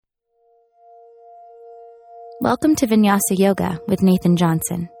Welcome to Vinyasa Yoga with Nathan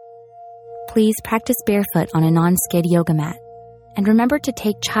Johnson. Please practice barefoot on a non-skid yoga mat, and remember to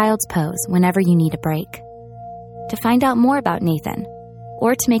take child's pose whenever you need a break. To find out more about Nathan,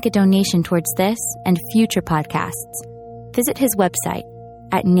 or to make a donation towards this and future podcasts, visit his website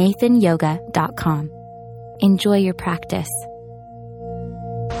at nathanyoga.com. Enjoy your practice.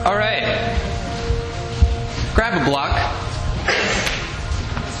 All right. Grab a block.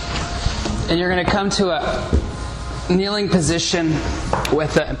 And you're going to come to a kneeling position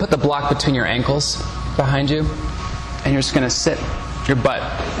and put the block between your ankles behind you. And you're just going to sit your butt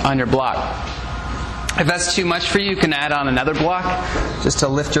on your block. If that's too much for you, you can add on another block just to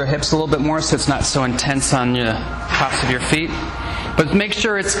lift your hips a little bit more so it's not so intense on the tops of your feet. But make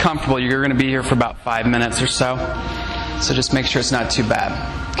sure it's comfortable. You're going to be here for about 5 minutes or so. So just make sure it's not too bad.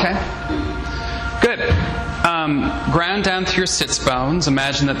 Okay? Good. Ground down through your sits bones.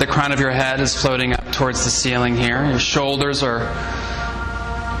 Imagine that the crown of your head is floating up towards the ceiling here. Your shoulders are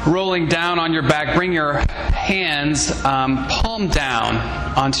rolling down on your back. Bring your hands palm down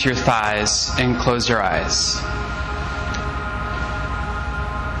onto your thighs and close your eyes.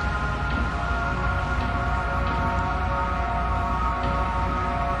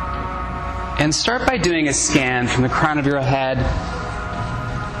 And start by doing a scan from the crown of your head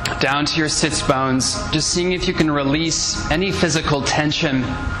down to your sits bones, just seeing if you can release any physical tension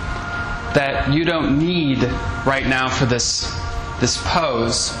that you don't need right now for this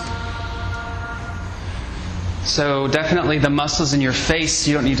pose. So definitely the muscles in your face,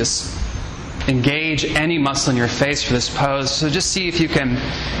 you don't need to engage any muscle in your face for this pose. So just see if you can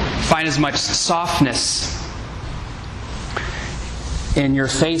find as much softness in your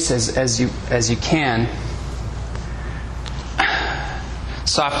face as you can.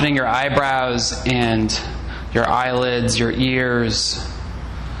 Softening your eyebrows and your eyelids, your ears.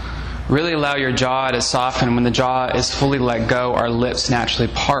 Really allow your jaw to soften. When the jaw is fully let go, our lips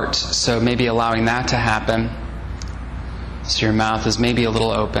naturally part. So maybe allowing that to happen. So your mouth is maybe a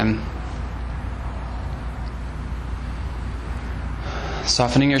little open.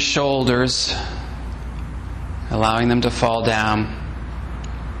 Softening your shoulders, allowing them to fall down.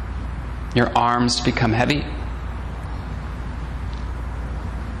 Your arms to become heavy.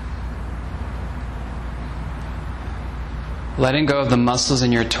 Letting go of the muscles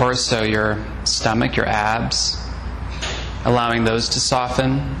in your torso, your stomach, your abs. Allowing those to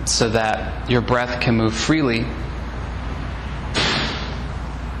soften so that your breath can move freely.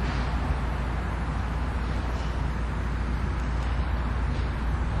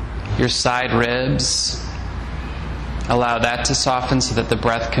 Your side ribs. Allow that to soften so that the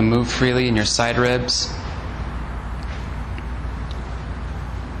breath can move freely in your side ribs.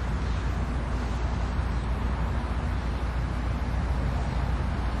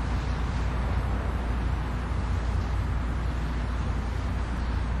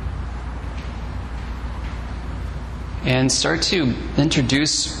 And start to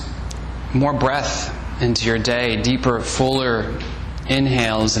introduce more breath into your day, deeper, fuller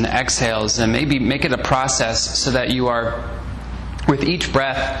inhales and exhales, and maybe make it a process so that you are, with each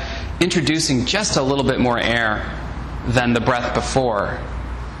breath, introducing just a little bit more air than the breath before.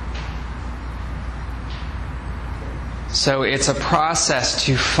 So it's a process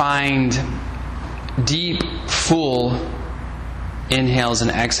to find deep, full inhales and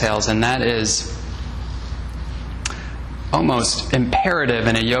exhales, and that is almost imperative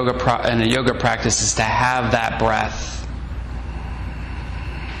in a yoga practice, is to have that breath.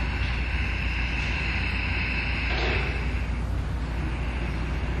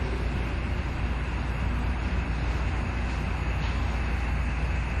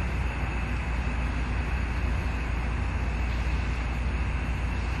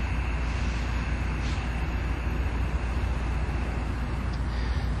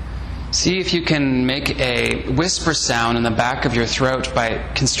 See if you can make a whisper sound in the back of your throat by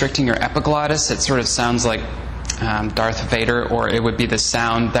constricting your epiglottis. It sort of sounds like Darth Vader, or it would be the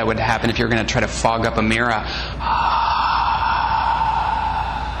sound that would happen if you're going to try to fog up a mirror.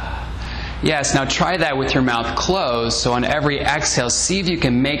 Yes, now try that with your mouth closed. So on every exhale, see if you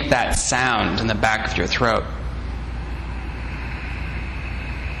can make that sound in the back of your throat.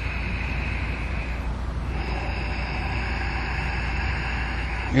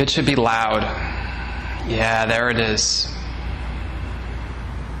 It should be loud. Yeah, there it is.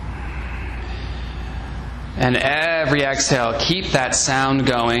 And every exhale, keep that sound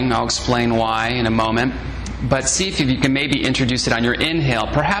going. I'll explain why in a moment. But see if you can maybe introduce it on your inhale.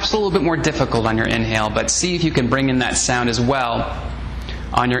 Perhaps a little bit more difficult on your inhale, but see if you can bring in that sound as well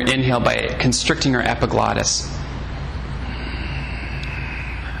on your inhale by constricting your epiglottis.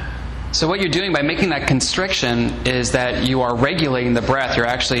 So what you're doing by making that constriction is that you are regulating the breath. You're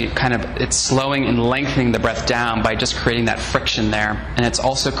actually it's slowing and lengthening the breath down by just creating that friction there. And it's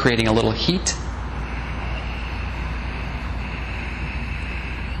also creating a little heat.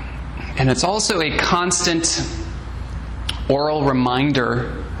 And it's also a constant oral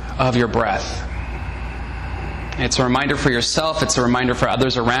reminder of your breath. It's a reminder for yourself, it's a reminder for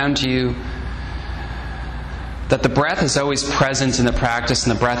others around you, that the breath is always present in the practice,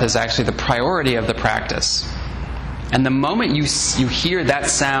 and the breath is actually the priority of the practice. And the moment you hear that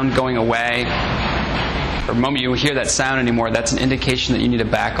sound going away, or the moment you hear that sound anymore, that's an indication that you need to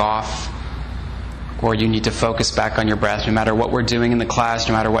back off, or you need to focus back on your breath, no matter what we're doing in the class,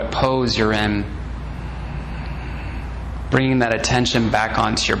 no matter what pose you're in. Bringing that attention back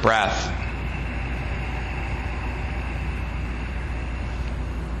onto your breath.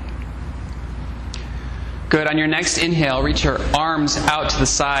 Good. On your next inhale, reach your arms out to the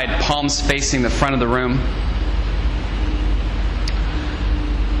side, palms facing the front of the room.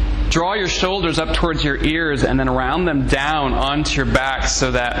 Draw your shoulders up towards your ears and then round them down onto your back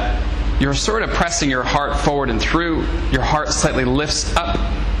so that you're sort of pressing your heart forward and through. Your heart slightly lifts up.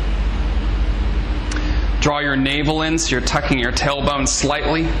 Draw your navel in so you're tucking your tailbone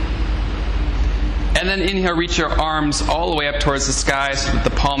slightly. And then inhale, reach your arms all the way up towards the sky so that the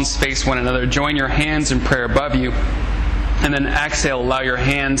palms face one another. Join your hands in prayer above you. And then exhale, allow your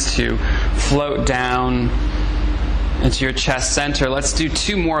hands to float down into your chest center. Let's do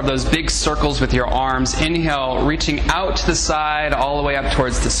 2 more of those big circles with your arms. Inhale, reaching out to the side, all the way up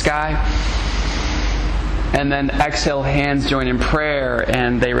towards the sky. And then exhale, hands join in prayer,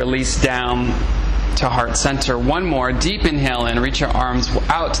 and they release down to heart center. 1 more. Deep inhale in. Reach your arms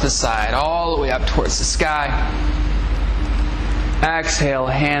out to the side, all the way up towards the sky. Exhale,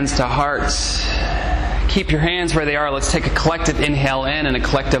 hands to heart. Keep your hands where they are. Let's take a collective inhale in and a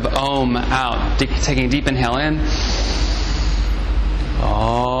collective Om out. Taking a deep inhale in.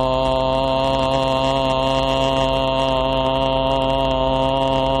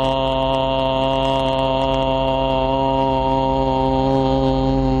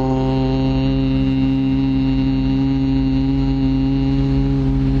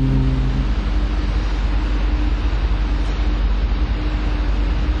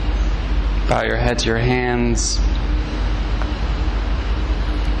 Bow your head to your hands.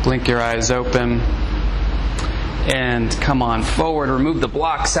 Blink your eyes open. And come on forward. Remove the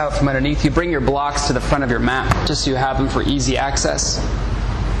blocks out from underneath you. Bring your blocks to the front of your mat, just so you have them for easy access.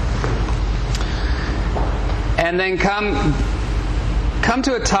 And then come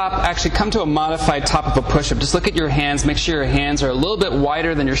to a modified top of a push-up. Just look at your hands. Make sure your hands are a little bit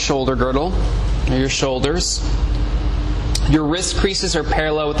wider than your shoulder girdle, or your shoulders. Your wrist creases are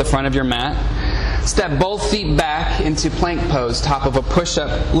parallel with the front of your mat. Step both feet back into plank pose, top of a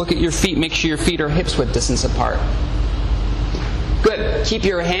push-up. Look at your feet. Make sure your feet are hips-width distance apart. Good. Keep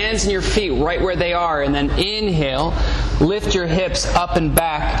your hands and your feet right where they are. And then inhale. Lift your hips up and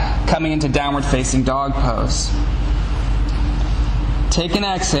back, coming into downward facing dog pose. Take an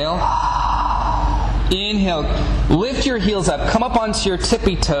exhale. Inhale. Lift your heels up. Come up onto your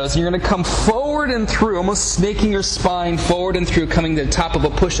tippy toes. And you're going to come forward and through, almost snaking your spine forward and through, coming to the top of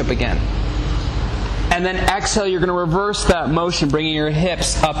a push-up again. And then exhale, you're going to reverse that motion, bringing your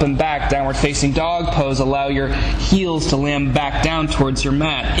hips up and back, downward facing dog pose. Allow your heels to land back down towards your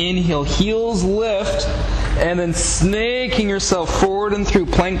mat. Inhale, heels lift, and then snaking yourself forward and through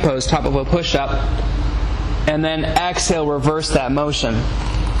plank pose, top of a push-up. And then exhale, reverse that motion.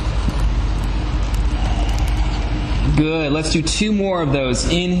 Good. Let's do 2 more of those.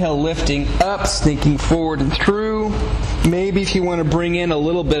 Inhale, lifting up, snaking forward and through. Maybe if you want to bring in a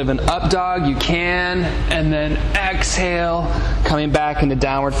little bit of an up dog, you can. And then exhale, coming back into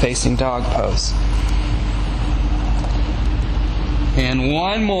downward facing dog pose. And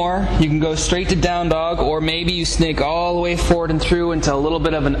 1 more. You can go straight to down dog, or maybe you snake all the way forward and through into a little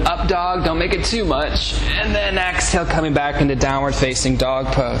bit of an up dog. Don't make it too much. And then exhale, coming back into downward facing dog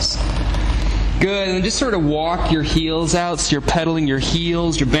pose. Good, and just sort of walk your heels out. So you're pedaling your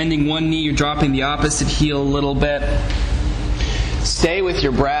heels, you're bending one knee, you're dropping the opposite heel a little bit. Stay with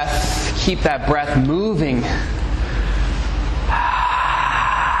your breath. Keep that breath moving.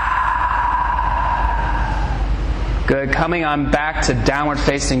 Good, coming on back to downward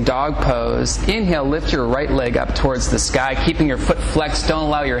facing dog pose. Inhale, lift your right leg up towards the sky, keeping your foot flexed. Don't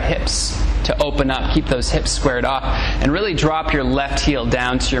allow your hips to open up. Keep those hips squared off. And really drop your left heel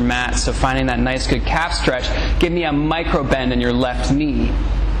down to your mat. So finding that nice good calf stretch. Give me a micro bend in your left knee.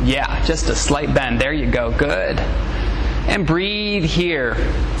 Yeah, just a slight bend. There you go. Good. And breathe here.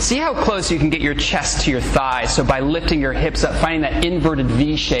 See how close you can get your chest to your thighs. So by lifting your hips up, finding that inverted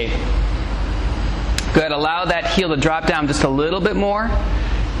V shape. Good. Allow that heel to drop down just a little bit more.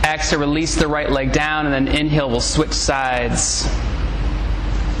 Exhale, release the right leg down, and then inhale, we'll switch sides.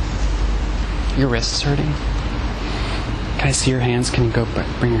 Your wrist's hurting. Can I see your hands? Can you go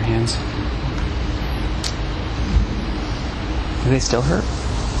bring your hands? Do they still hurt?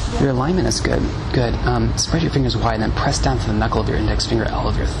 Your alignment is good. Good. Spread your fingers wide and then press down to the knuckle of your index finger, L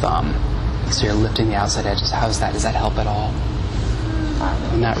of your thumb. So you're lifting the outside edges. How's that? Does that help at all?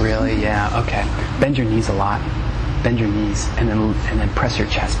 Not really? Yeah, okay. Bend your knees a lot. Bend your knees and then press your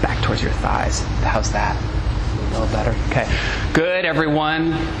chest back towards your thighs. How's that? A little better? Okay. Good,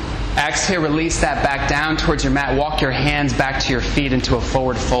 everyone. Exhale, release that back down towards your mat. Walk your hands back to your feet into a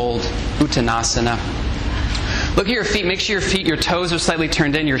forward fold, Uttanasana. Look at your feet. Make sure your toes are slightly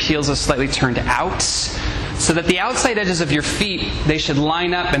turned in, your heels are slightly turned out, so that the outside edges of your feet, they should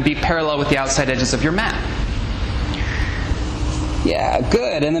line up and be parallel with the outside edges of your mat. Yeah,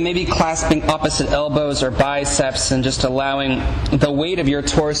 good. And then maybe clasping opposite elbows or biceps and just allowing the weight of your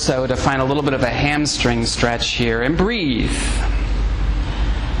torso to find a little bit of a hamstring stretch here. And breathe.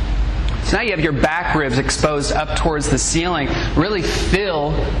 So now you have your back ribs exposed up towards the ceiling. Really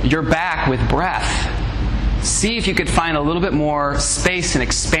fill your back with breath. See if you could find a little bit more space and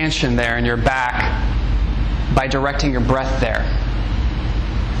expansion there in your back by directing your breath there.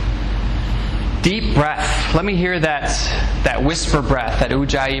 Deep breath. Let me hear that whisper breath, that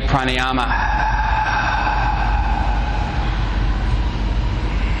Ujjayi pranayama.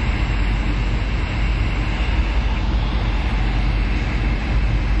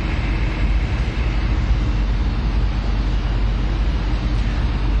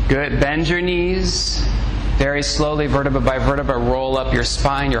 Good. Bend your knees. Very slowly, vertebra by vertebra, roll up your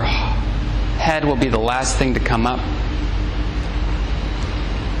spine. Your head will be the last thing to come up.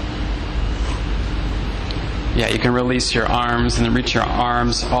 Yeah, you can release your arms and then reach your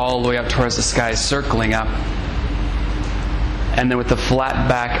arms all the way up towards the sky, circling up. And then with the flat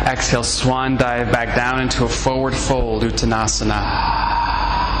back, exhale, swan dive back down into a forward fold, Uttanasana.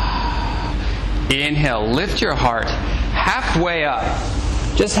 Inhale, lift your heart halfway up.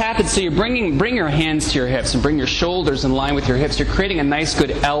 Just happen, so you bring your hands to your hips and bring your shoulders in line with your hips. You're creating a nice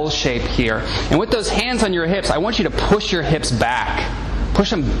good L shape here. And with those hands on your hips, I want you to push your hips back. Push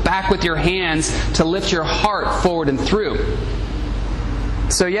them back with your hands to lift your heart forward and through.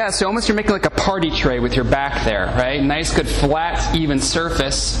 So almost you're making like a party tray with your back there, right? Nice, good, flat, even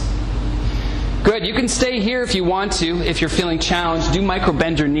surface. Good. You can stay here if you want to, if you're feeling challenged. Do micro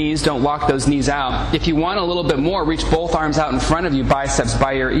bend your knees. Don't lock those knees out. If you want a little bit more, reach both arms out in front of you, biceps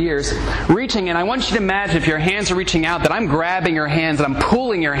by your ears. Reaching, and I want you to imagine if your hands are reaching out, that I'm grabbing your hands and I'm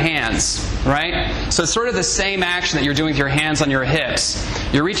pulling your hands, right? So it's sort of the same action that you're doing with your hands on your hips.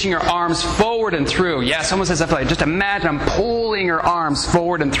 You're reaching your arms forward and through. Yes, almost as if like, just imagine I'm pulling your arms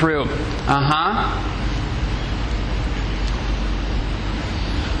forward and through.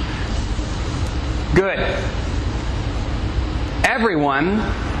 Good. Everyone,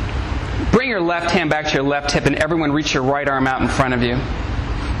 bring your left hand back to your left hip, and everyone reach your right arm out in front of you.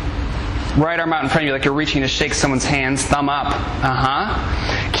 Right arm out in front of you like you're reaching to shake someone's hands, thumb up.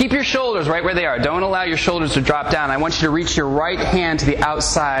 Keep your shoulders right where they are. Don't allow your shoulders to drop down. I want you to reach your right hand to the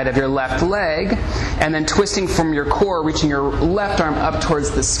outside of your left leg, and then twisting from your core, reaching your left arm up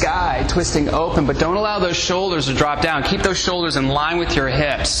towards the sky, twisting open, but don't allow those shoulders to drop down. Keep those shoulders in line with your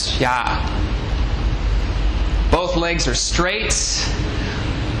hips. Yeah. Both legs are straight.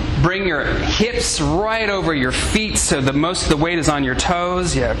 Bring your hips right over your feet so that most of the weight is on your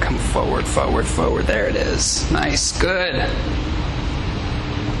toes. Yeah, come forward, forward, forward. There it is. Nice, good.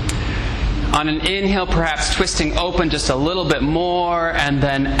 On an inhale, perhaps twisting open just a little bit more, and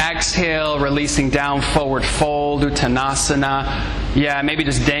then exhale, releasing down, forward fold, Uttanasana. Yeah, maybe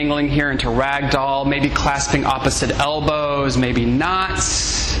just dangling here into ragdoll, maybe clasping opposite elbows, maybe not.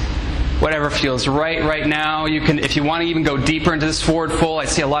 Whatever feels right now. You can, if you want to even go deeper into this forward fold, I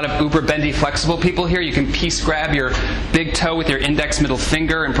see a lot of uber bendy flexible people here. You can piece grab your big toe with your index middle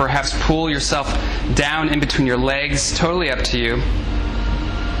finger and perhaps pull yourself down in between your legs. Totally up to you.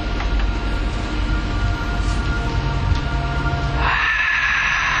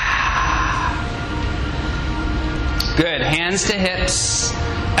 Good. Hands to hips.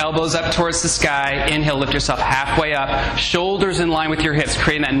 Elbows up towards the sky. Inhale, lift yourself halfway up. Shoulders in line with your hips,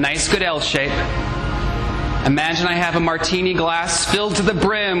 creating that nice good L shape. Imagine I have a martini glass filled to the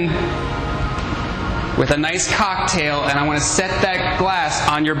brim with a nice cocktail, and I want to set that glass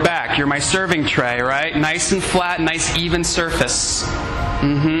on your back. You're my serving tray, right? Nice and flat, nice even surface.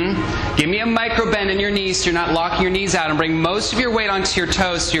 Give me a micro bend in your knees so you're not locking your knees out, and bring most of your weight onto your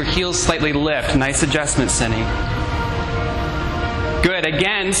toes so your heels slightly lift. Nice adjustment, Cindy. Good.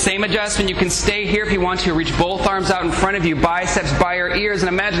 Again, same adjustment. You can stay here if you want to. Reach both arms out in front of you, biceps by your ears, and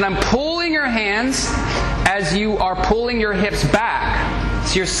imagine I'm pulling your hands as you are pulling your hips back.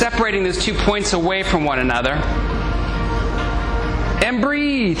 So you're separating those 2 points away from one another. And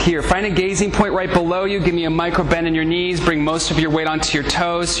breathe here. Find a gazing point right below you. Give me a micro bend in your knees. Bring most of your weight onto your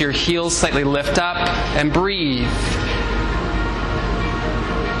toes so your heels slightly lift up. And breathe.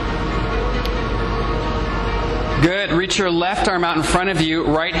 Good. Reach your left arm out in front of you.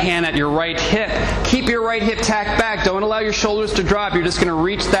 Right hand at your right hip. Keep your right hip tacked back. Don't allow your shoulders to drop. You're just going to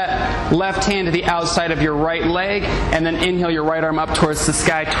reach that left hand to the outside of your right leg. And then inhale your right arm up towards the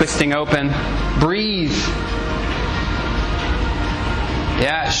sky, twisting open. Breathe.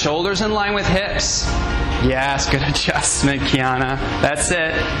 Yeah, shoulders in line with hips. Yes, good adjustment, Kiana. That's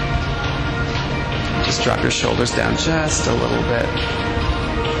it. Just drop your shoulders down just a little bit.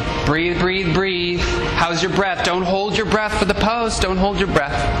 Breathe, breathe, breathe. How's your breath? Don't hold your breath for the pose. Don't hold your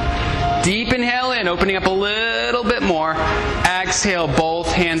breath. Deep inhale in, opening up a little bit more. Exhale,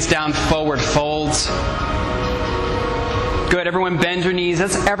 both hands down, forward folds. Good. Everyone bend your knees.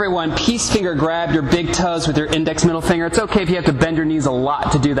 That's everyone. Peace finger grab your big toes with your index middle finger. It's okay if you have to bend your knees a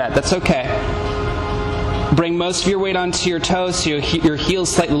lot to do that. That's okay. Bring most of your weight onto your toes so your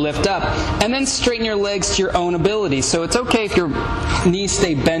heels slightly lift up. And then straighten your legs to your own ability. So it's okay if your knees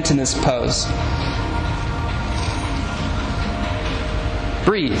stay bent in this pose.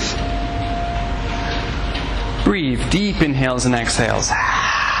 Breathe. Breathe. Deep inhales and exhales.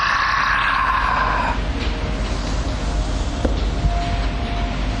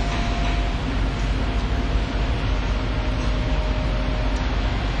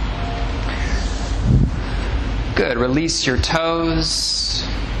 Good. Release your toes.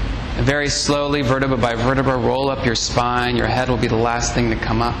 Very slowly, vertebra by vertebra, roll up your spine. Your head will be the last thing to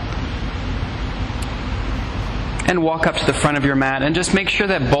come up. And walk up to the front of your mat. And just make sure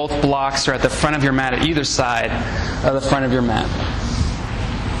that both blocks are at the front of your mat, at either side of the front of your mat.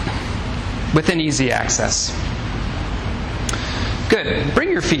 Within easy access. Good. Bring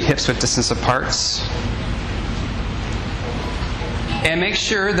your feet hips-width distance apart. And make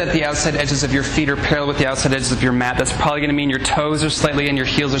sure that the outside edges of your feet are parallel with the outside edges of your mat. That's probably going to mean your toes are slightly in, your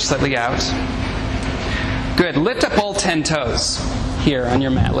heels are slightly out. Good. Lift up all 10 toes here on your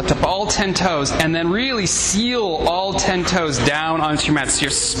mat. Lift up all 10 toes and then really seal all 10 toes down onto your mat. So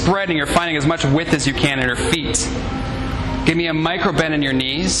you're spreading, you're finding as much width as you can in your feet. Give me a micro bend in your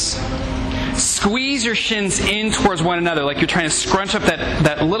knees. Squeeze your shins in towards one another like you're trying to scrunch up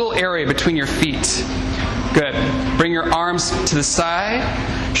that little area between your feet. Good. Bring your arms to the side,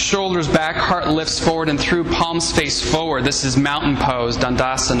 shoulders back, heart lifts forward and through, palms face forward. This is mountain pose,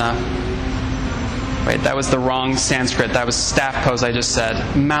 Dandasana. Wait, that was the wrong Sanskrit. That was staff pose I just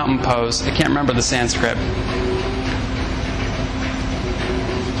said. Mountain pose. I can't remember the Sanskrit.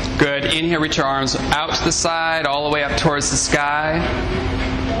 Good. Inhale, reach your arms out to the side, all the way up towards the sky.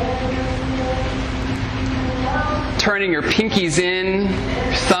 Turning your pinkies in,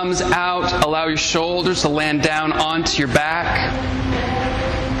 thumbs out, allow your shoulders to land down onto your back.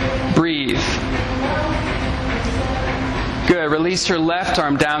 Breathe. Good. Release your left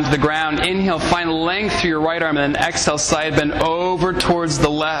arm down to the ground. Inhale, find length through your right arm, and then exhale, side bend over towards the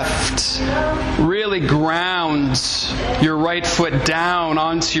left. Really ground your right foot down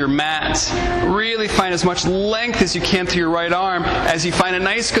onto your mat. Really find as much length as you can through your right arm as you find a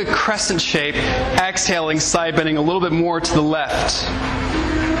nice good crescent shape. Exhaling, side bending a little bit more to the left.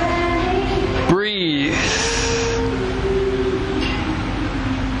 Breathe.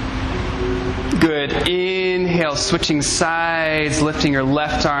 Good. Inhale, switching sides, lifting your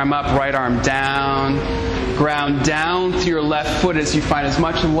left arm up, right arm down. Ground down through your left foot as you find as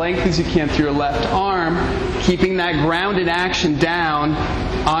much length as you can through your left arm. Keeping that grounded action down.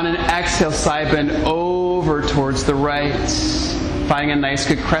 On an exhale, side bend over towards the right. Finding a nice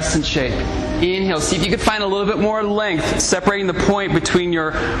good crescent shape. Inhale. See if you can find a little bit more length, separating the point between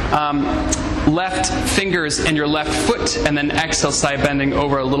your left fingers and your left foot, and then exhale, side bending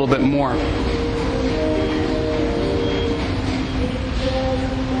over a little bit more.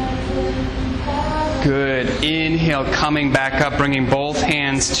 Good. Inhale, coming back up, bringing both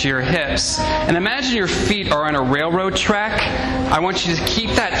hands to your hips. And imagine your feet are on a railroad track. I want you to keep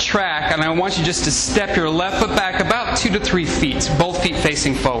that track, and I want you just to step your left foot back about 2 to 3 feet, both feet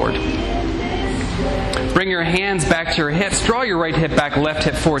facing forward. Bring your hands back to your hips. Draw your right hip back, left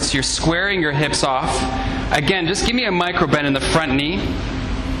hip forward, so you're squaring your hips off. Again, just give me a micro bend in the front knee.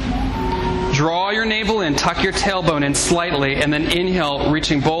 Draw your navel in, tuck your tailbone in slightly, and then inhale,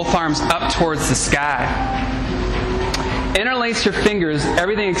 reaching both arms up towards the sky. Interlace your fingers,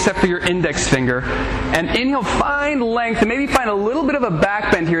 everything except for your index finger, and inhale, find length, and maybe find a little bit of a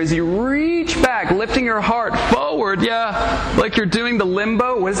back bend here as you reach back, lifting your heart forward, like you're doing the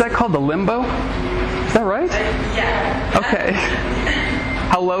limbo. What is that called, the limbo? Is that right? Yeah. Okay.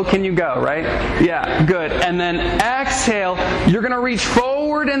 How low can you go, right? Yeah, good. And then exhale, you're going to reach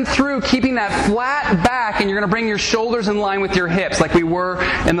forward and through, keeping that flat back, and you're going to bring your shoulders in line with your hips like we were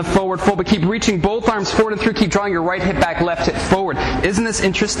in the forward fold, but keep reaching both arms forward and through, keep drawing your right hip back, left hip forward. Isn't this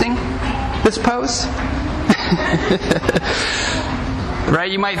interesting, this pose?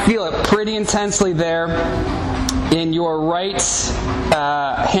 Right, you might feel it pretty intensely there in your right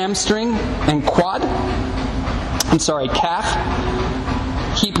hamstring and quad. Calf.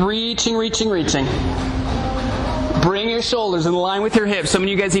 Keep reaching. Bring your shoulders in line with your hips. Some of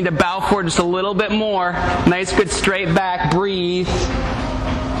you guys need to bow forward just a little bit more. Nice, good, straight back. Breathe.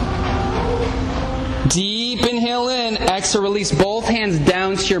 Deep inhale in. Exhale, release both hands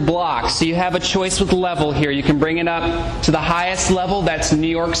down to your blocks. So you have a choice with level here. You can bring it up to the highest level. That's New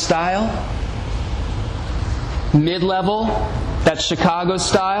York style. Mid-level, that's Chicago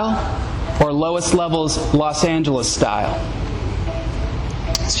style. Or lowest level is Los Angeles style.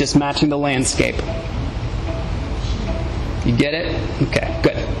 It's just matching the landscape. You get it? Okay,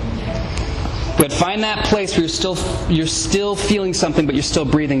 good. Good. Find that place where you're still feeling something, but you're still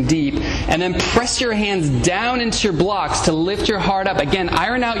breathing deep. And then press your hands down into your blocks to lift your heart up. Again,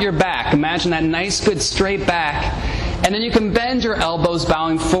 iron out your back. Imagine that nice, good, straight back. And then you can bend your elbows,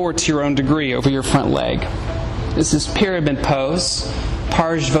 bowing forward to your own degree over your front leg. This is pyramid pose,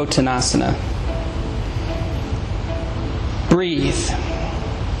 Parsvottanasana. Breathe.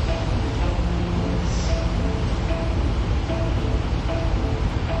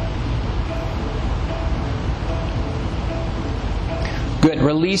 Good.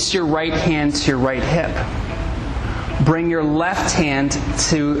 Release your right hand to your right hip. Bring your left hand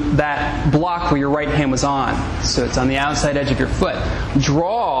to that block where your right hand was on. So it's on the outside edge of your foot.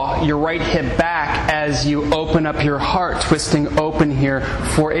 Draw your right hip back as you open up your heart, twisting open here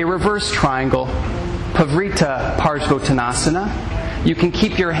for a reverse triangle, Pavrita Parsvottanasana. You can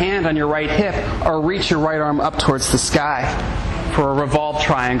keep your hand on your right hip or reach your right arm up towards the sky for a revolved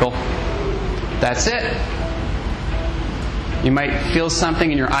triangle. That's it. You might feel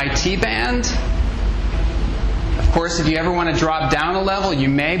something in your IT band. Of course, if you ever want to drop down a level, you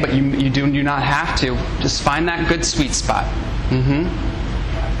may, but you do not have to. Just find that good sweet spot.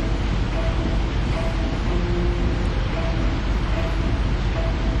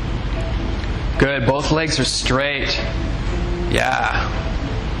 Good. Both legs are straight. Yeah.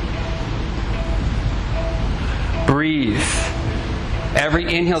 Breathe.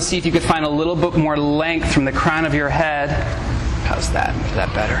 Every inhale, see if you could find a little bit more length from the crown of your head. How's that? Is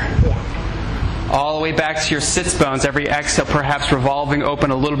that better? All the way back to your sits bones. Every exhale, perhaps revolving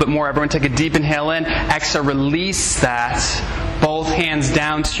open a little bit more. Everyone take a deep inhale in. Exhale, release that. Both hands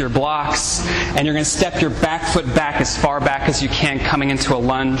down to your blocks. And you're going to step your back foot back as far back as you can, coming into a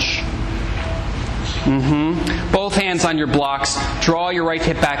lunge. Both hands on your blocks. Draw your right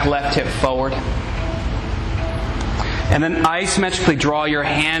hip back, left hip forward. And then isometrically draw your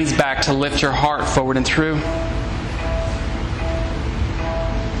hands back to lift your heart forward and through.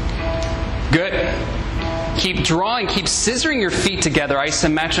 Good. Keep drawing, keep scissoring your feet together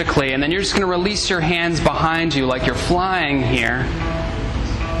isometrically, and then you're just going to release your hands behind you like you're flying here.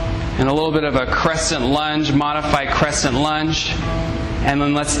 And a little bit of a crescent lunge, modified crescent lunge. And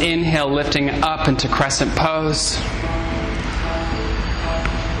then let's inhale, lifting up into crescent pose.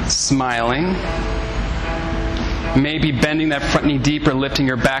 Smiling. Maybe bending that front knee deeper, lifting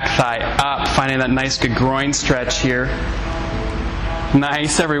your back thigh up, finding that nice good groin stretch here.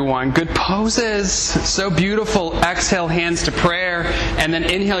 Nice, everyone. Good poses. So beautiful. Exhale, hands to prayer. And then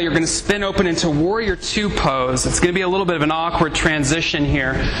inhale, you're going to spin open into Warrior Two pose. It's going to be a little bit of an awkward transition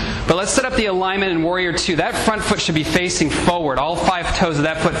here. But let's set up the alignment in Warrior Two. That front foot should be facing forward. All 5 toes of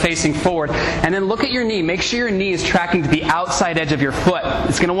that foot facing forward. And then look at your knee. Make sure your knee is tracking to the outside edge of your foot.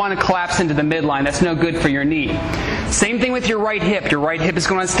 It's going to want to collapse into the midline. That's no good for your knee. Same thing with your right hip. Your right hip is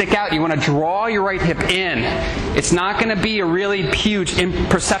going to stick out. You want to draw your right hip in. It's not going to be a really huge,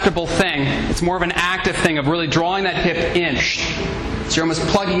 imperceptible thing. It's more of an active thing of really drawing that hip in. So you're almost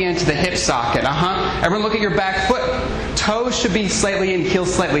plugging into the hip socket. Everyone look at your back foot. Toes should be slightly in,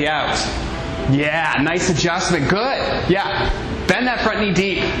 heels slightly out. Yeah, nice adjustment. Good. Yeah. Bend that front knee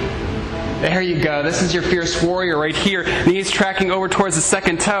deep. There you go. This is your fierce warrior right here. Knees tracking over towards the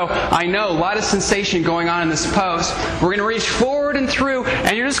second toe. I know, a lot of sensation going on in this pose. We're going to reach forward and through,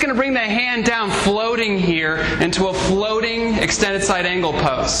 and you're just going to bring the hand down, floating here into a floating extended side angle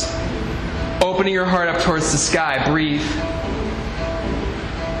pose. Opening your heart up towards the sky. Breathe.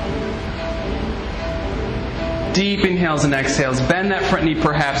 Deep inhales and exhales. Bend that front knee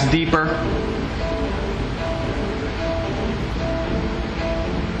perhaps deeper.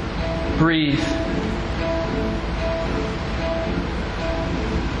 Breathe.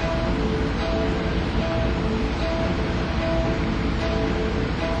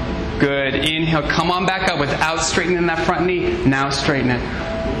 Good. Inhale. Come on back up without straightening that front knee. Now straighten it.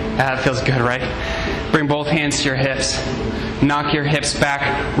 That feels good, right? Bring both hands to your hips. Knock your hips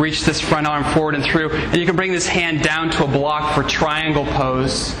back. Reach this front arm forward and through. And you can bring this hand down to a block for triangle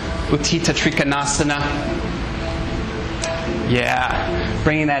pose. Utthita Trikonasana. Yeah.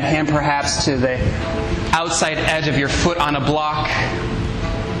 Bringing that hand perhaps to the outside edge of your foot on a block.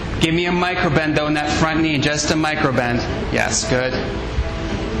 Give me a micro bend though in that front knee. Just a micro bend. Yes, good.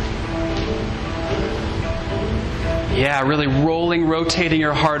 Yeah, really rolling, rotating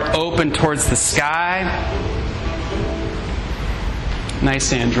your heart open towards the sky.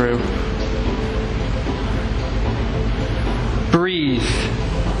 Nice, Andrew. Breathe.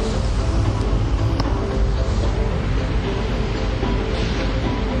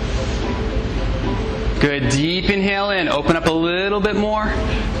 Good. Deep inhale in. Open up a little bit more.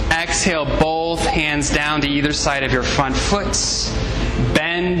 Exhale, both hands down to either side of your front foot.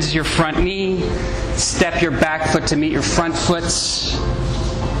 Bend your front knee. Step your back foot to meet your front foot.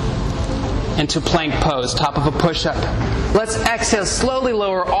 Into plank pose, top of a push-up. Let's exhale, slowly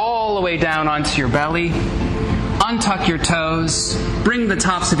lower all the way down onto your belly. Untuck your toes. Bring the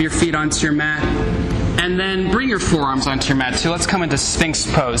tops of your feet onto your mat. And then bring your forearms onto your mat too. Let's come into Sphinx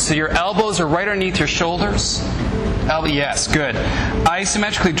pose. So your elbows are right underneath your shoulders. Yes, good.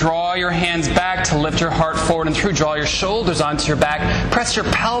 Isometrically draw your hands back to lift your heart forward and through. Draw your shoulders onto your back. Press your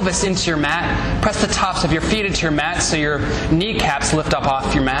pelvis into your mat. Press the tops of your feet into your mat so your kneecaps lift up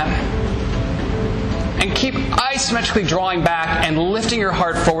off your mat. And keep isometrically drawing back and lifting your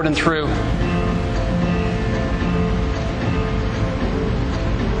heart forward and through.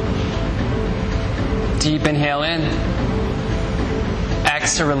 Deep inhale in.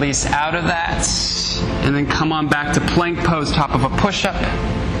 Exhale, release out of that. And then come on back to plank pose, top of a push-up.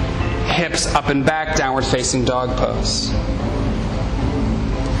 Hips up and back, downward facing dog pose.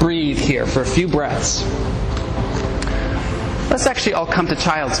 Breathe here for a few breaths. Let's actually all come to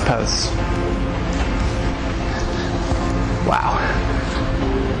child's pose. Wow.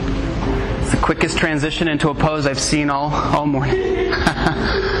 It's the quickest transition into a pose I've seen all morning.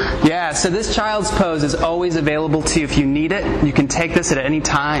 Yeah, so this child's pose is always available to you if you need it. You can take this at any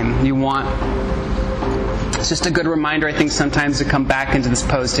time you want. It's just a good reminder, I think, sometimes to come back into this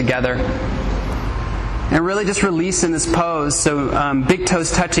pose together. And really just release in this pose. So big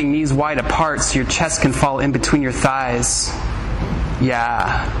toes touching, knees wide apart so your chest can fall in between your thighs.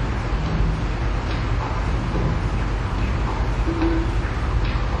 Yeah.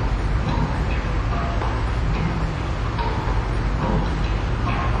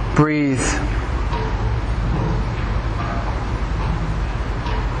 Breathe.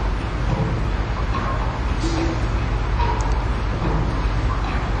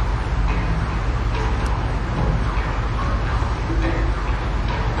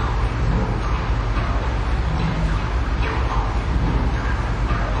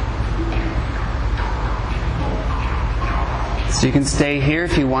 So you can stay here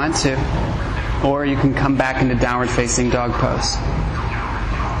if you want to, or you can come back into downward facing dog pose.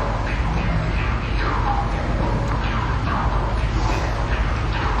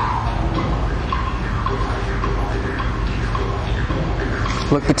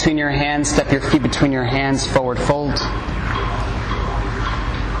 Look between your hands, step your feet between your hands, forward fold.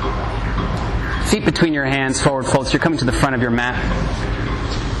 Feet between your hands, forward fold. So you're coming to the front of your mat.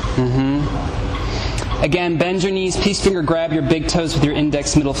 Again, bend your knees, peace finger, grab your big toes with your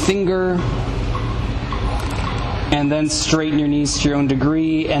index middle finger. And then straighten your knees to your own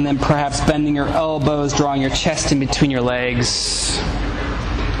degree, and then perhaps bending your elbows, drawing your chest in between your legs.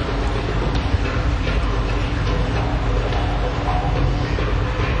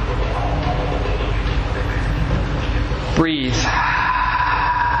 Breathe.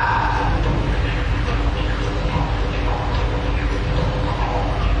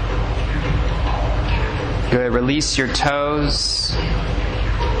 Good. Release your toes.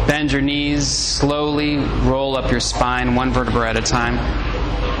 Bend your knees. Slowly roll up your spine, one vertebra at a time.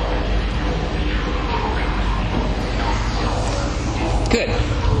 Good.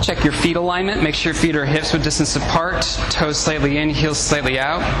 Check your feet alignment. Make sure your feet are hips width distance apart. Toes slightly in, heels slightly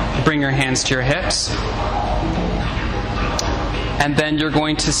out. Bring your hands to your hips. And then you're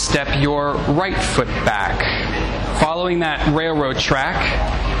going to step your right foot back, following that railroad track.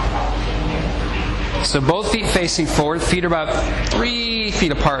 So both feet facing forward. Feet are about 3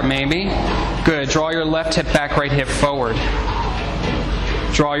 feet apart maybe. Good. Draw your left hip back, right hip forward.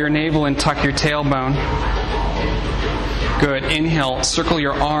 Draw your navel and tuck your tailbone. Good. Inhale. Circle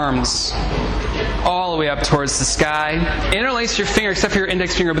your arms all the way up towards the sky. Interlace your finger except for your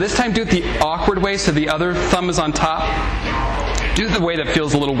index finger, but this time do it the awkward way so the other thumb is on top. Do it the way that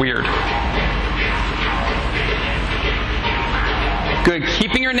feels a little weird. Good.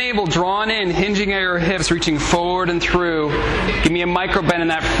 Keeping your navel drawn in, hinging at your hips, reaching forward and through. Give me a micro bend in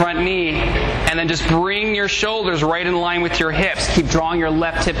that front knee. And then just bring your shoulders right in line with your hips. Keep drawing your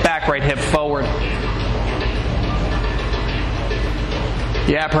left hip back, right hip forward.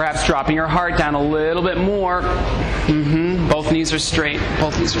 Yeah, perhaps dropping your heart down a little bit more. Both knees are straight.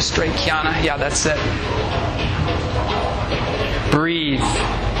 Both knees are straight, Kiana. Yeah, that's it. Breathe.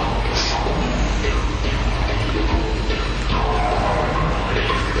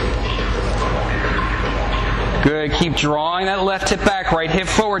 Good. Keep drawing that left hip back, right hip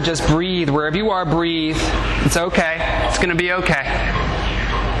forward. Just breathe. Wherever you are, breathe. It's okay. It's going to be okay.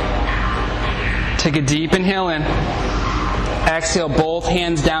 Take a deep inhale in. Exhale, both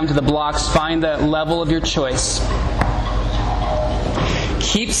hands down to the blocks. Find the level of your choice.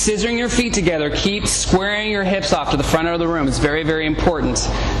 Keep scissoring your feet together. Keep squaring your hips off to the front of the room. It's very, very important.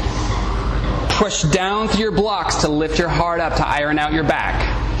 Push down through your blocks to lift your heart up, to iron out your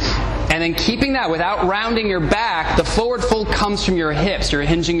back. And then keeping that without rounding your back, the forward fold comes from your hips. You're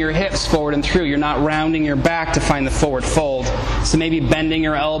hinging your hips forward and through. You're not rounding your back to find the forward fold. So maybe bending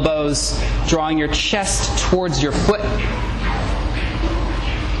your elbows, drawing your chest towards your foot.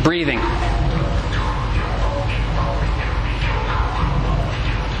 Breathing.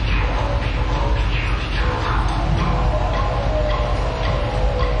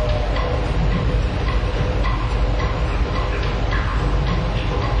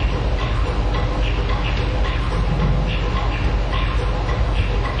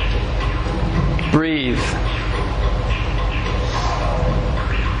 Breathe.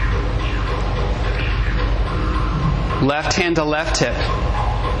 Left hand to left hip.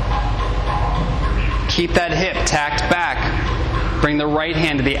 Keep that hip tacked back. Bring the right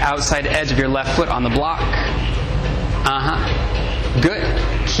hand to the outside edge of your left foot on the block.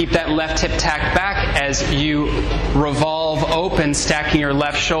 Good. Keep that left hip tacked back as you revolve open, stacking your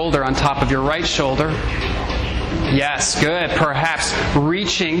left shoulder on top of your right shoulder. Yes, good. Perhaps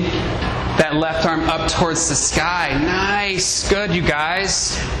reaching that left arm up towards the sky. Nice. Good, you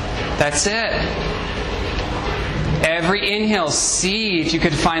guys. That's it. Every inhale, see if you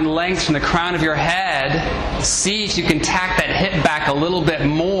could find length from the crown of your head. See if you can tack that hip back a little bit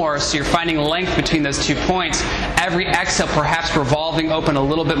more so you're finding length between those 2 points. Every exhale, perhaps revolving open a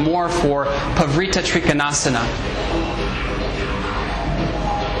little bit more for Pavrita Trikonasana.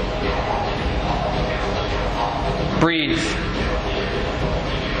 Breathe.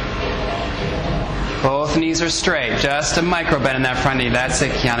 Both knees are straight. Just a micro bend in that front knee. That's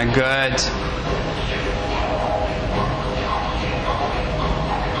it, Kiana. Good.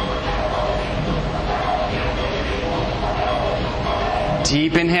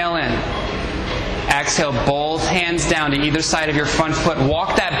 Deep inhale in. Exhale, both hands down to either side of your front foot.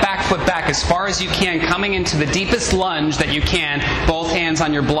 Walk that back foot back as far as you can, coming into the deepest lunge that you can. Both hands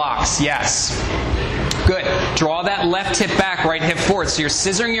on your blocks. Yes. Good. Draw that left hip back, right hip forward. So you're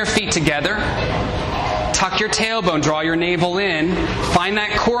scissoring your feet together. Tuck your tailbone, draw your navel in. Find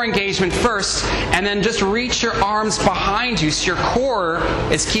that core engagement first, and then just reach your arms behind you so your core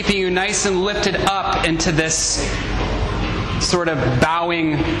is keeping you nice and lifted up into this sort of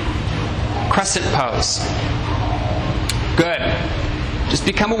bowing crescent pose. Good. Just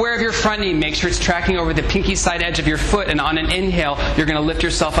become aware of your front knee. Make sure it's tracking over the pinky side edge of your foot, and on an inhale, you're going to lift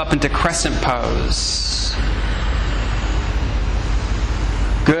yourself up into crescent pose.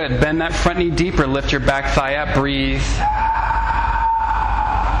 Good. Bend that front knee deeper. Lift your back thigh up. Breathe.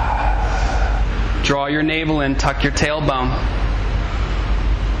 Draw your navel in. Tuck your tailbone.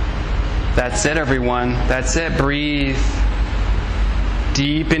 That's it, everyone. That's it. Breathe.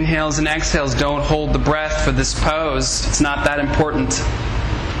 Deep inhales and exhales. Don't hold the breath for this pose. It's not that important.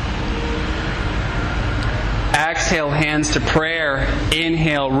 Exhale, hands to prayer.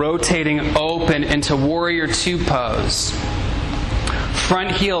 Inhale, rotating open into Warrior Two pose.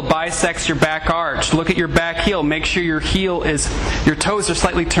 Front heel bisects your back arch. Look at your back heel. Make sure your toes are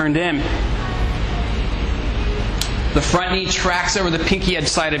slightly turned in. The front knee tracks over the pinky edge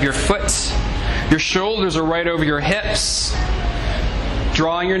side of your foot. Your shoulders are right over your hips.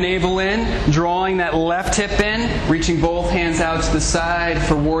 Drawing your navel in, drawing that left hip in, reaching both hands out to the side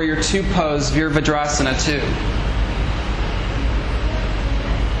for Warrior Two pose, Virabhadrasana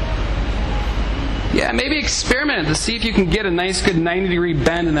 2. Yeah, maybe experiment to see if you can get a nice good 90-degree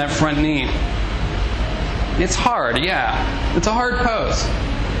bend in that front knee. It's hard, yeah. It's a hard pose.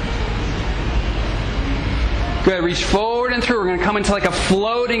 Good, reach forward and through. We're going to come into like a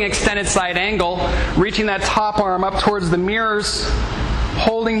floating extended side angle, reaching that top arm up towards the mirrors.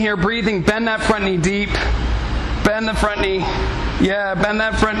 Holding here, breathing, bend that front knee deep. Bend the front knee. Yeah, bend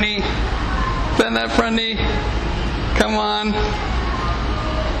that front knee. Bend that front knee. Come on.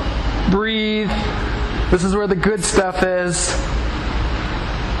 Breathe. This is where the good stuff is.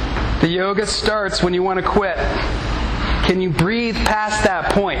 The yoga starts when you want to quit. Can you breathe past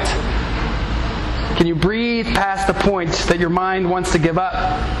that point? Can you breathe past the point that your mind wants to give up?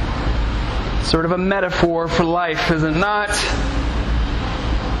 Sort of a metaphor for life, is it not?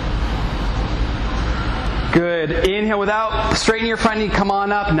 Good. Inhale without straightening your front knee. Come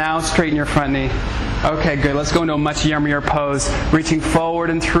on up. Now straighten your front knee. Okay, good. Let's go into a much yummier pose. Reaching forward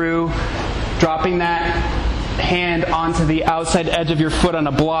and through. Dropping that hand onto the outside edge of your foot on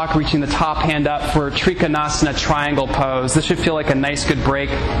a block. Reaching the top hand up for Trikonasana triangle pose. This should feel like a nice good break.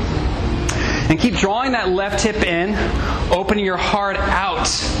 And keep drawing that left hip in. Opening your heart out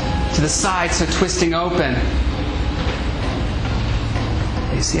to the side, so twisting open.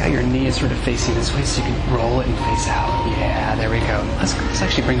 You see how your knee is sort of facing this way, so you can roll it and face out. Yeah, there we go. Let's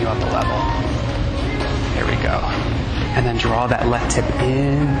actually bring you up a level. There we go. And then draw that left hip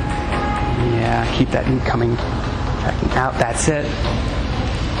in. Yeah, keep that knee coming out. That's it.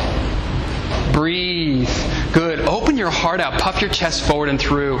 Breathe. Good. Open your heart out. Puff your chest forward and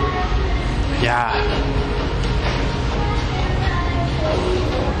through. Yeah.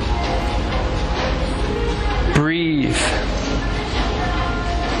 Breathe.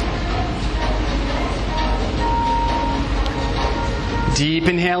 Deep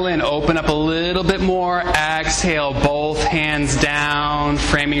inhale in, open up a little bit more. Exhale, both hands down,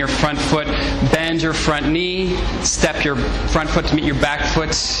 framing your front foot. Bend your front knee. Step your front foot to meet your back foot.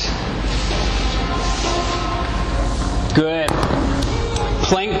 Good.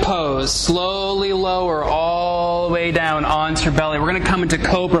 Plank pose. Slowly lower all the way down onto your belly. We're going to come into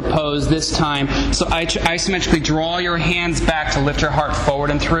Cobra pose this time. So isometrically draw your hands back to lift your heart forward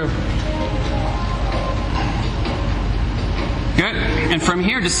and through. Good. And from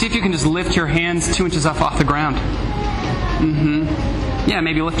here, just see if you can just lift your hands 2 inches off the ground. Yeah,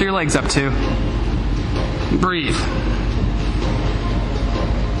 maybe lift your legs up too. Breathe.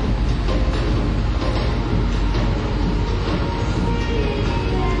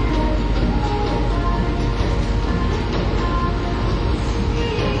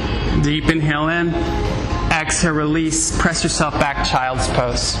 Deep inhale in. Exhale, release. Press yourself back, child's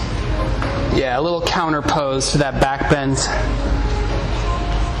pose. Yeah, a little counter pose to that back bend.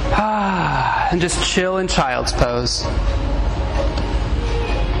 And just chill in child's pose.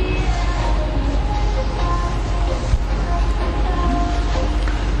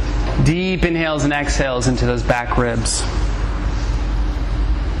 Deep inhales and exhales into those back ribs.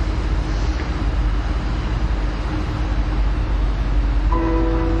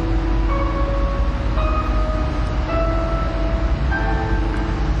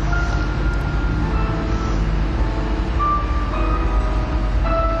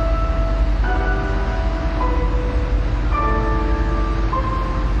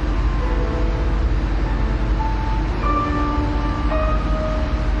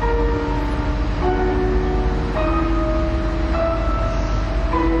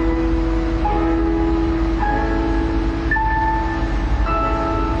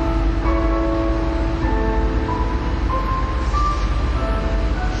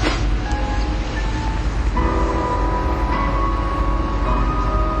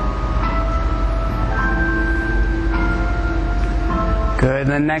 Good.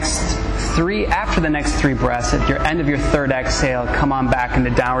 And after the next three breaths, at your end of your third exhale, come on back into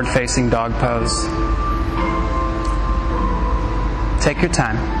downward facing dog pose. Take your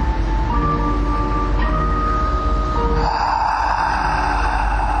time.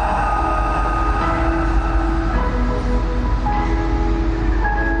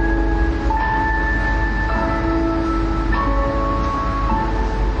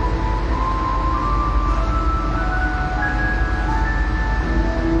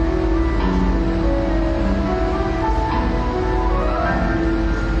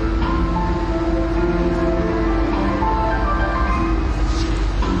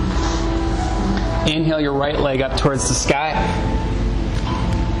 Inhale your right leg up towards the sky.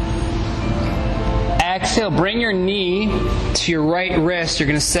 Exhale, bring your knee to your right wrist. You're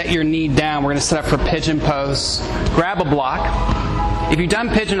going to set your knee down. We're going to set up for pigeon pose. Grab a block. If you've done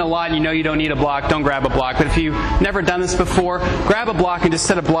pigeon a lot and you know you don't need a block, don't grab a block. But if you've never done this before, grab a block and just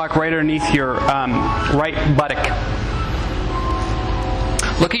set a block right underneath your right buttock.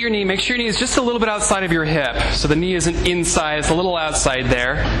 Look at your knee. Make sure your knee is just a little bit outside of your hip. So the knee isn't inside, it's a little outside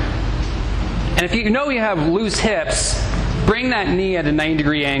there. And if you know you have loose hips, bring that knee at a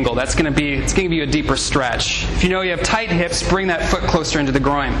 90-degree angle. It's going to give you a deeper stretch. If you know you have tight hips, bring that foot closer into the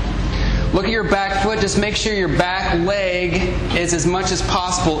groin. Look at your back foot. Just make sure your back leg is as much as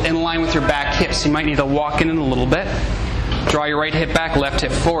possible in line with your back hips. You might need to walk in a little bit. Draw your right hip back, left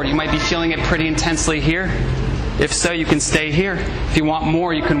hip forward. You might be feeling it pretty intensely here. If so, you can stay here. If you want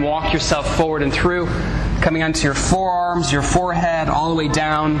more, you can walk yourself forward and through, coming onto your forearms, your forehead, all the way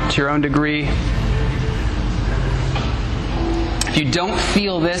down to your own degree. If you don't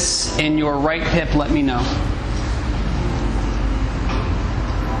feel this in your right hip, let me know.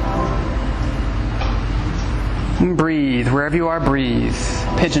 And breathe. Wherever you are, breathe.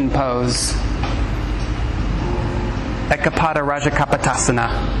 Pigeon pose. Ekapada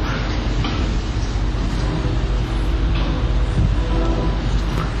Rajakapatasana.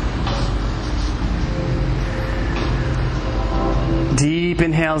 Deep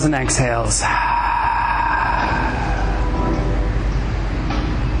inhales and exhales.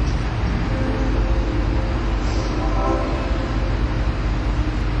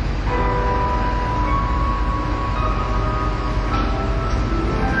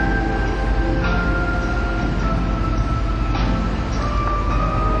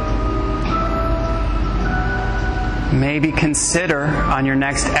 Maybe consider on your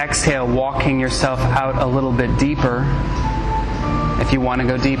next exhale walking yourself out a little bit deeper if you want to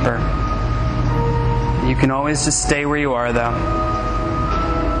go deeper. You can always just stay where you are though.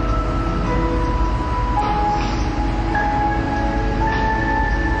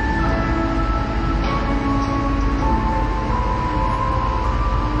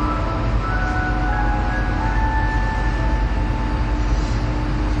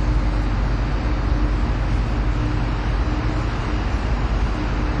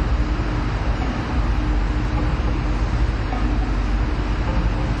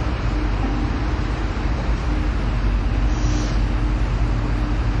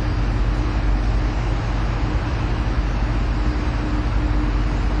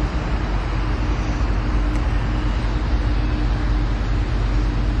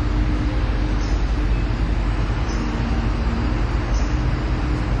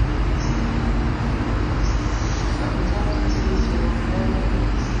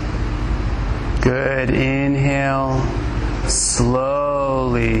 Good. Inhale.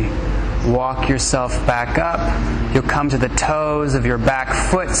 Slowly walk yourself back up. You'll come to the toes of your back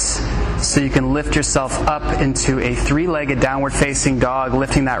foot so you can lift yourself up into a three-legged downward facing dog,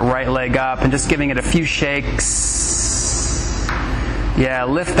 lifting that right leg up and just giving it a few shakes. Yeah,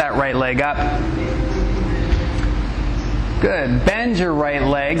 lift that right leg up. Good. Bend your right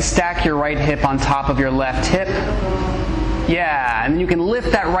leg. Stack your right hip on top of your left hip. Yeah, and then you can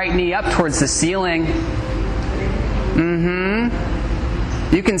lift that right knee up towards the ceiling.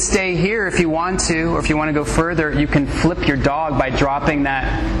 You can stay here if you want to, or if you want to go further, you can flip your dog by dropping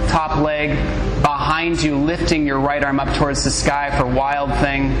that top leg behind you, lifting your right arm up towards the sky for Wild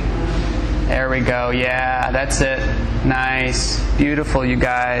Thing. There we go. Yeah, that's it. Nice. Beautiful, you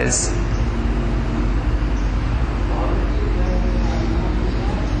guys.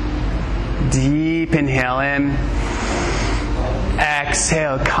 Deep inhale in.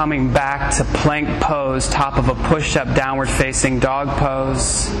 Exhale, coming back to plank pose, top of a push-up, downward facing dog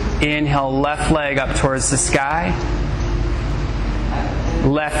pose. Inhale, left leg up towards the sky.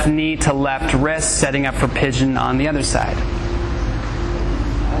 Left knee to left wrist, setting up for pigeon on the other side.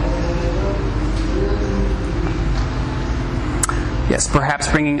 Yes, perhaps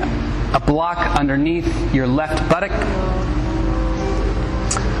bringing a block underneath your left buttock.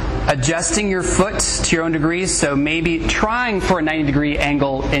 Adjusting your foot to your own degrees, so maybe trying for a 90-degree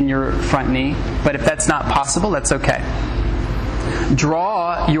angle in your front knee, but if that's not possible, that's okay.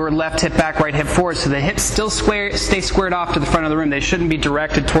 Draw your left hip back, right hip forward, so the hips still stay squared off to the front of the room. They shouldn't be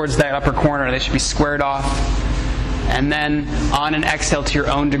directed towards that upper corner. They should be squared off. And then on an exhale to your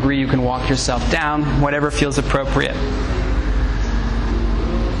own degree, you can walk yourself down, whatever feels appropriate.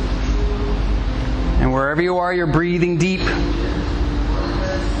 And wherever you are, you're breathing deep.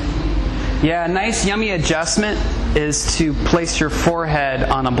 Yeah, a nice yummy adjustment is to place your forehead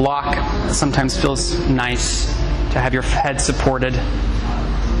on a block. It sometimes feels nice to have your head supported.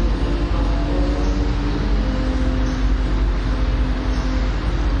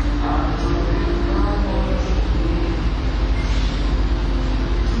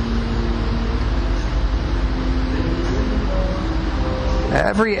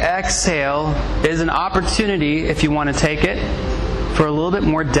 Every exhale is an opportunity, if you want to take it, for a little bit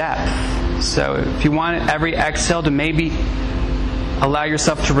more depth. So if you want every exhale to maybe allow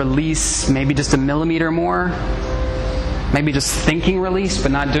yourself to release maybe just a millimeter more, maybe just thinking release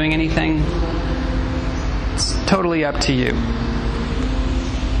but not doing anything, it's totally up to you.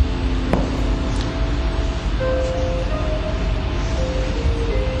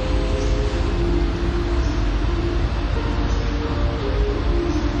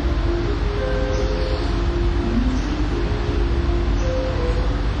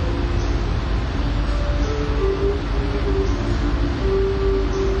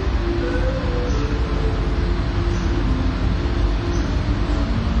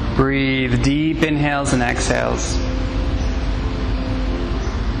 Breathe deep inhales and exhales.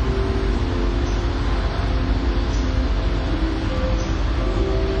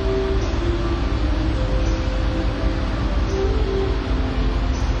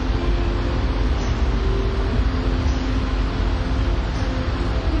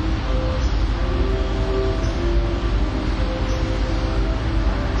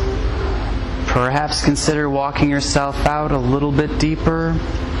 Perhaps consider walking yourself out a little bit deeper.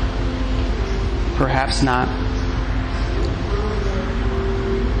 Perhaps not.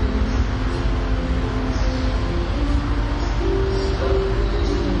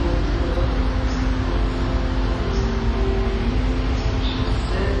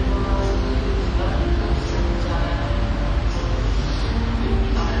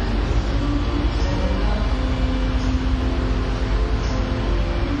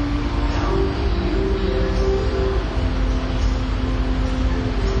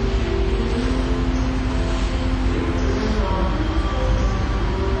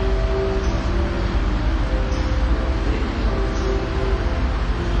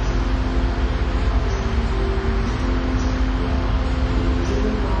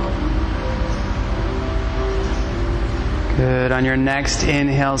 Good. On your next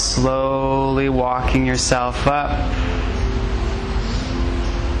inhale, slowly walking yourself up.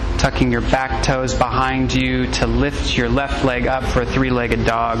 Tucking your back toes behind you to lift your left leg up for a three-legged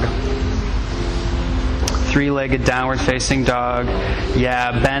dog. Three-legged downward facing dog.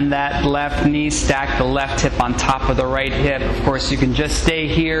 Yeah, bend that left knee, stack the left hip on top of the right hip. Of course, you can just stay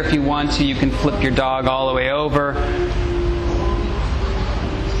here if you want to. You can flip your dog all the way over.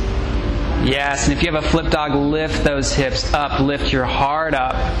 Yes, and if you have a flip dog, lift those hips up. Lift your heart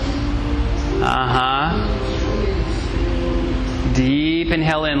up. Deep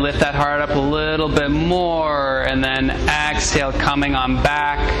inhale in. Lift that heart up a little bit more. And then exhale, coming on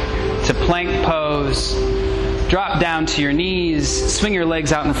back to plank pose. Drop down to your knees. Swing your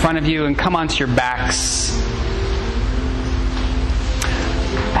legs out in front of you and come onto your backs.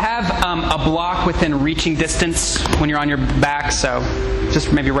 Have a block within reaching distance when you're on your back, so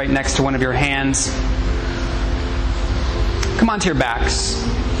just maybe right next to one of your hands. Come onto your backs.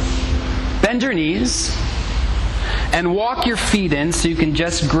 Bend your knees and walk your feet in so you can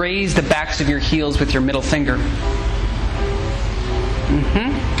just graze the backs of your heels with your middle finger.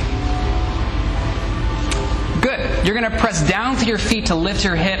 Good. You're going to press down through your feet to lift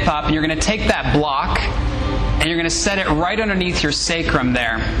your hip up, and you're going to take that block and you're going to set it right underneath your sacrum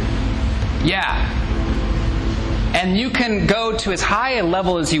there. Yeah. And you can go to as high a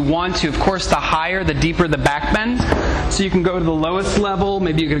level as you want to. Of course, the higher, the deeper the back bend. So you can go to the lowest level.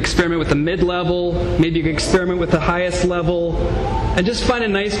 Maybe you could experiment with the mid-level. Maybe you could experiment with the highest level. And just find a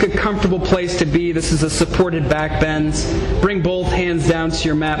nice, good, comfortable place to be. This is a supported back bend. Bring both hands down to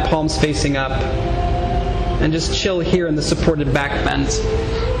your mat, palms facing up. And just chill here in the supported back bend.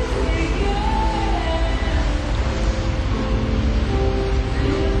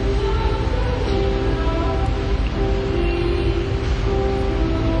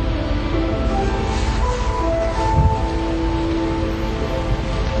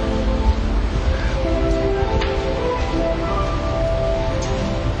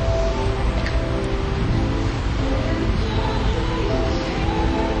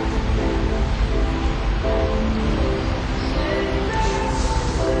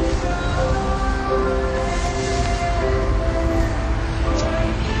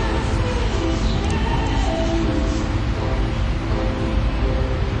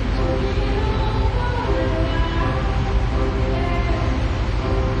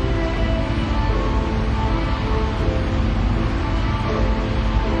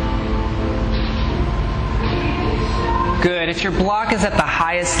 Good. If your block is at the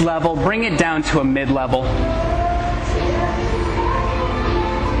highest level, bring it down to a mid-level.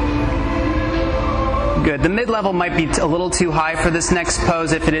 Good. The mid-level might be a little too high for this next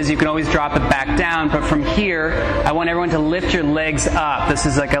pose. If it is, you can always drop it back down. But from here, I want everyone to lift your legs up. This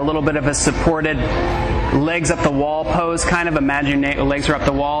is like a little bit of a supported legs up the wall pose, kind of. Imagine your legs are up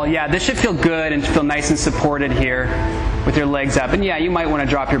the wall. Yeah, this should feel good and feel nice and supported here with your legs up. And yeah, you might want to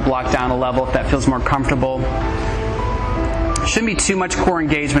drop your block down a level if that feels more comfortable. Shouldn't be too much core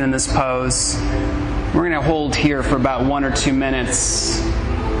engagement in this pose. We're going to hold here for about 1 or 2 minutes.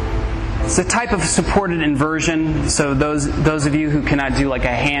 It's a type of supported inversion, so those of you who cannot do like a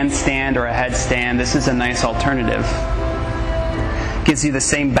handstand or a headstand, this is a nice alternative. Gives you the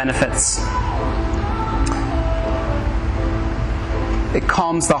same benefits. It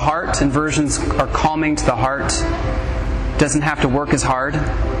calms the heart. Inversions are calming to the heart. Doesn't have to work as hard.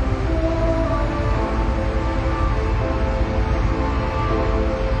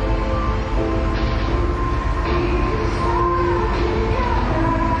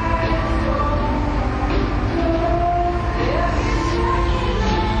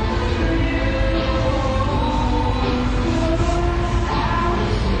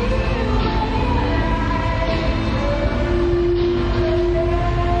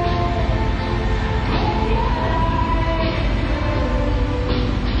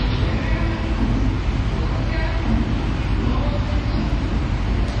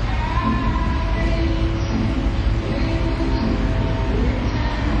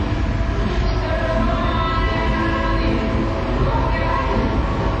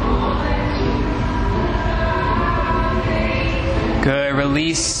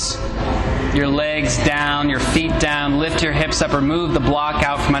 Release your legs down, your feet down, lift your hips up, remove the block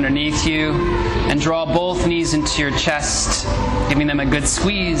out from underneath you, and draw both knees into your chest, giving them a good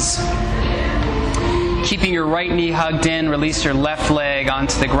squeeze. Keeping your right knee hugged in, release your left leg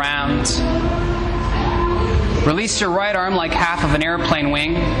onto the ground. Release your right arm like half of an airplane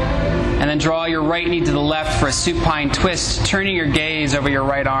wing, and then draw your right knee to the left for a supine twist, turning your gaze over your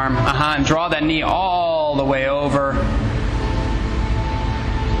right arm. And draw that knee all the way over.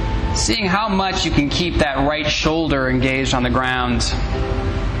 Seeing how much you can keep that right shoulder engaged on the ground.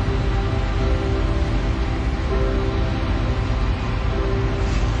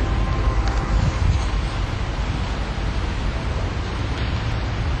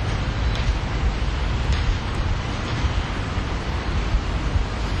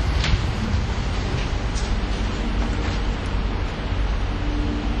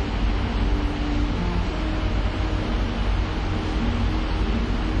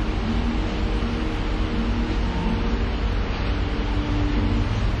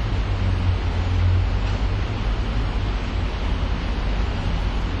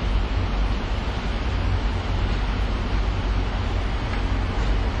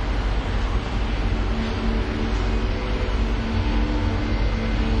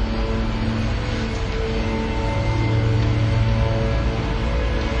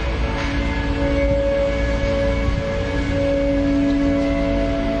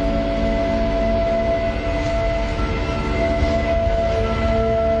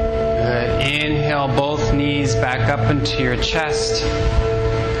 Both knees back up into your chest.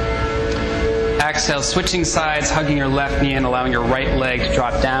 Exhale, switching sides, hugging your left knee in, allowing your right leg to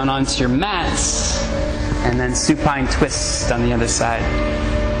drop down onto your mats. And then supine twist on the other side.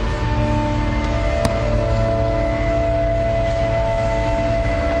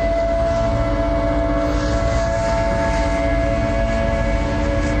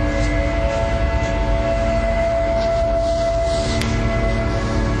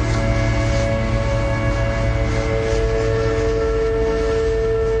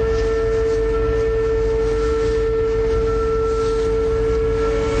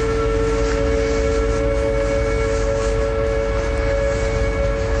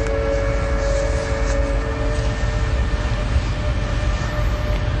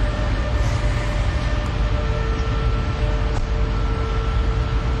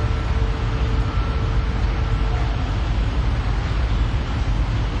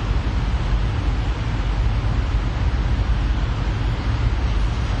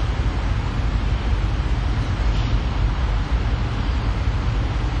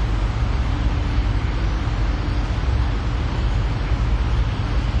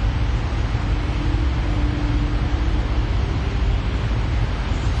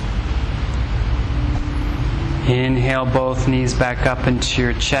 Inhale both knees back up into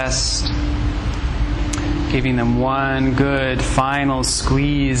your chest, giving them one good final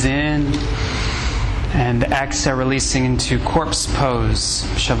squeeze in, and exhale, releasing into corpse pose,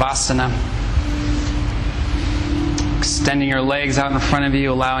 Shavasana. Extending your legs out in front of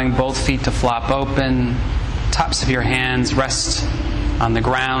you, allowing both feet to flop open, tops of your hands rest on the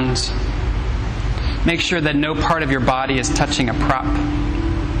ground. Make sure that no part of your body is touching a prop.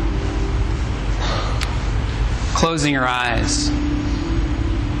 Closing your eyes.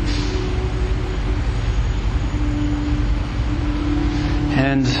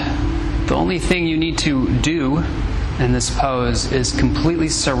 And the only thing you need to do in this pose is completely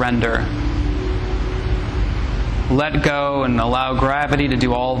surrender. Let go and allow gravity to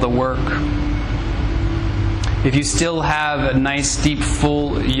do all the work. If you still have a nice, deep,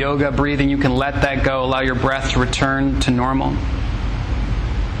 full yoga breathing, you can let that go. Allow your breath to return to normal.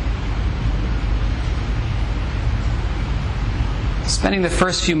 Spending the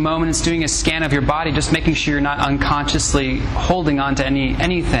first few moments doing a scan of your body, just making sure you're not unconsciously holding on to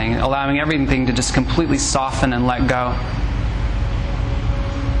anything, allowing everything to just completely soften and let go.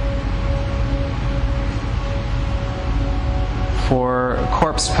 For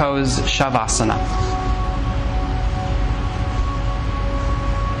corpse pose Shavasana.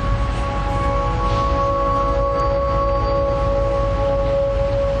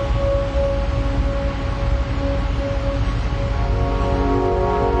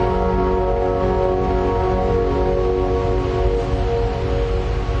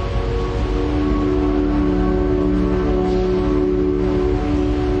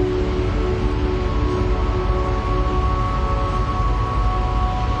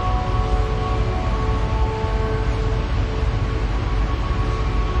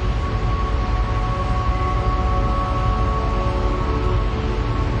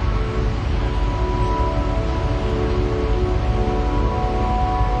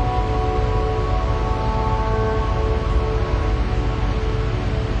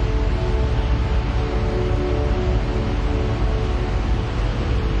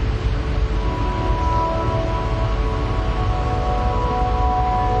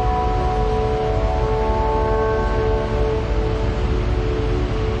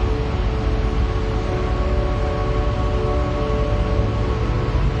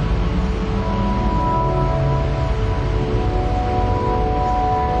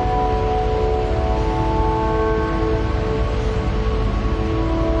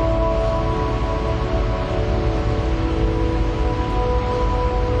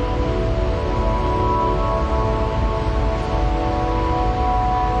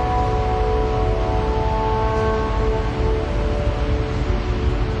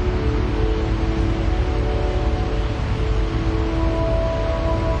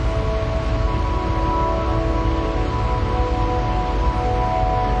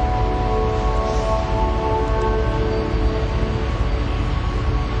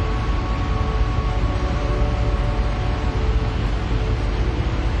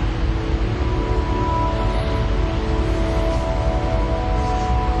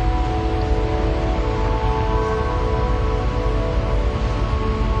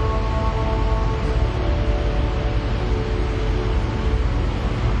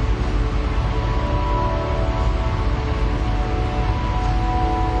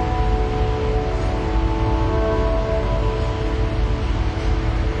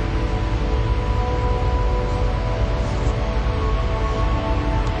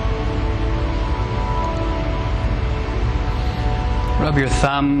 Rub your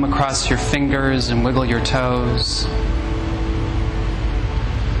thumb across your fingers and wiggle your toes.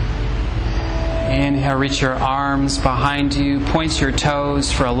 Inhale, reach your arms behind you. Point your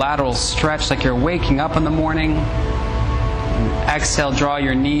toes for a lateral stretch like you're waking up in the morning. And exhale, draw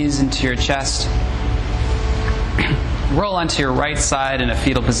your knees into your chest. Roll onto your right side in a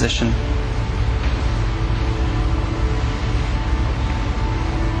fetal position.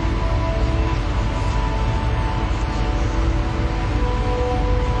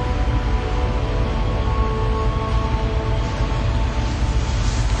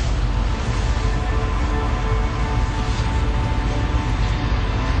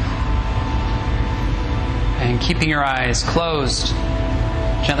 Keeping your eyes closed,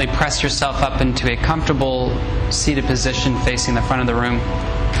 gently press yourself up into a comfortable seated position facing the front of the room.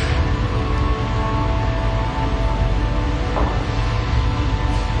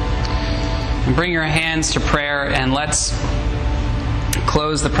 And bring your hands to prayer, and let's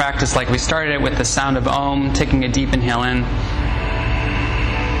close the practice like we started it with the sound of Om, taking a deep inhale in.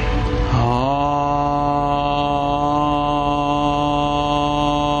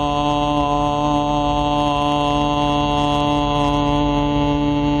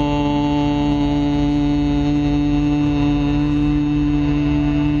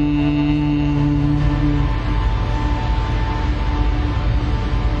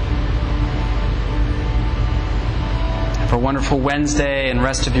 Wonderful Wednesday and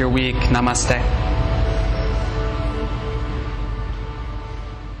rest of your week. Namaste.